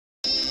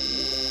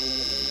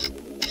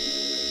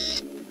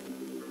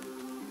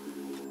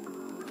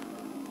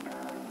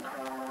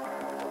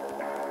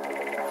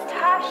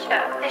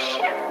Istasha, this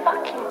shit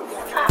fucking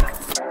sucks.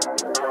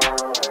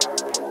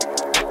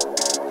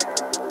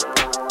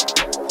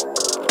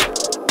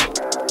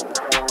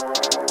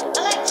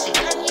 Alexa,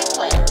 can you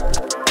play?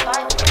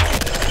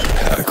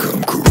 I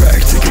come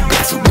correct, take it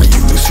back to when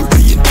you lose your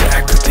be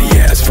intact. Cut the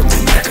ass from the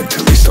neck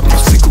until they stop no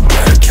single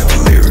back.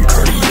 Cavalier and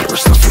cardio,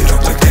 stuff it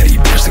up like Teddy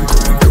Bears and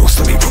growing ghosts.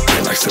 Let me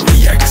prepare like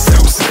Celiac, cause I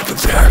was never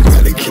that.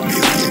 Running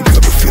chameleon,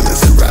 cover feeling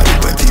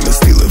surrounded by demons,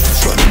 stealing for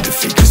fun and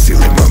defeat,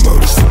 concealing my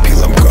motives.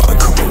 Appeal, I'm gone,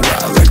 come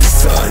around like the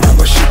sun.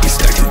 I should be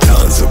stacking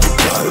tons of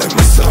blood like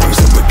my songs.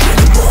 I'm a get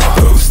 'em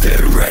all. Hoes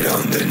that right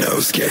on the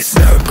nose, get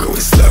snub,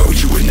 going slow.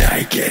 You and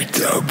I get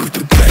dope with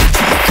the blade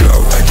till you go.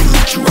 I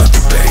delete you out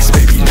the base,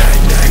 baby,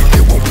 night night.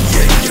 There won't be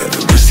any other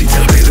receipts,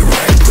 I pay the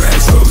right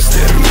price. Hoes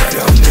that right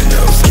on the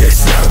nose, get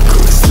snub,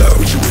 going slow.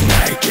 You and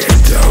I get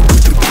dope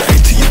with the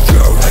blade till you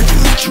go. I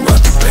delete you out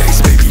the base,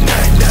 baby,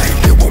 night night.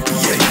 There won't be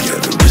any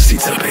other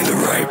receipts, I pay the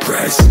right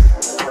price.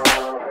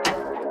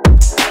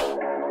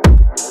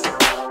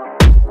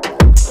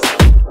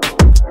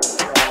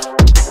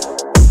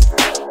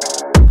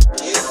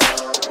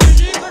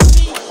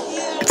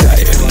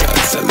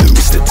 I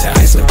lose the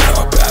ties, no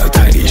cop out.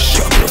 Tiny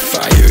shopper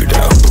fired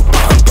up,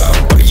 pop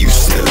out. But you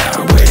still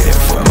out waiting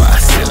for my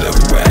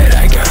silhouette.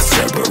 I got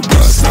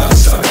Cerberus,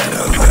 lost on an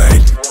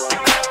alert.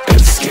 And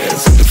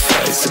scales in the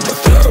face in my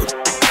throat.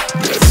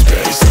 Dead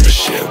space on the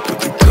ship with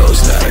the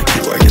ghost. Not a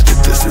clue, I get the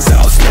distance.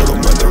 I'll slow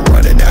them when they're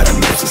running out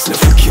of notes. It's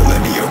never kill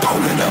any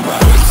opponent. I'm a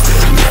host,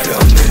 right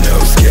on the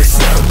nose. Get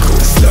slow,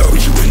 going slow.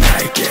 You and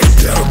I get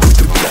dope with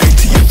the blade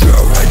to your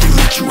throat. I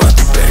delete you out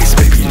the base,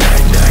 baby,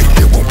 night night.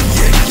 There won't be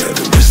any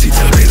other receipts,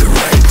 I pay the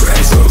right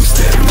price. Host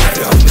right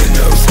on the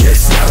nose, get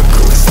slow,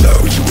 going slow.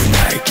 You and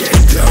I get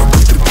dope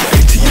with the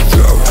blade to your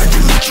throat. I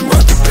delete you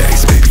out the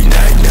base, baby,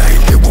 night night.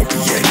 There won't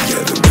be any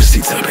other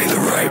receipts, I pay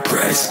the right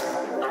price.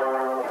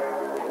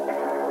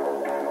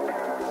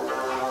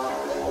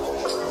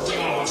 Do you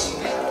want to watch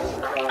something?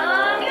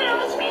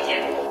 What's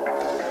music?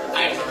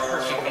 I have the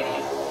perfect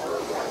video.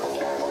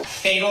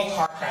 Fatal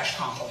car crash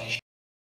compilation.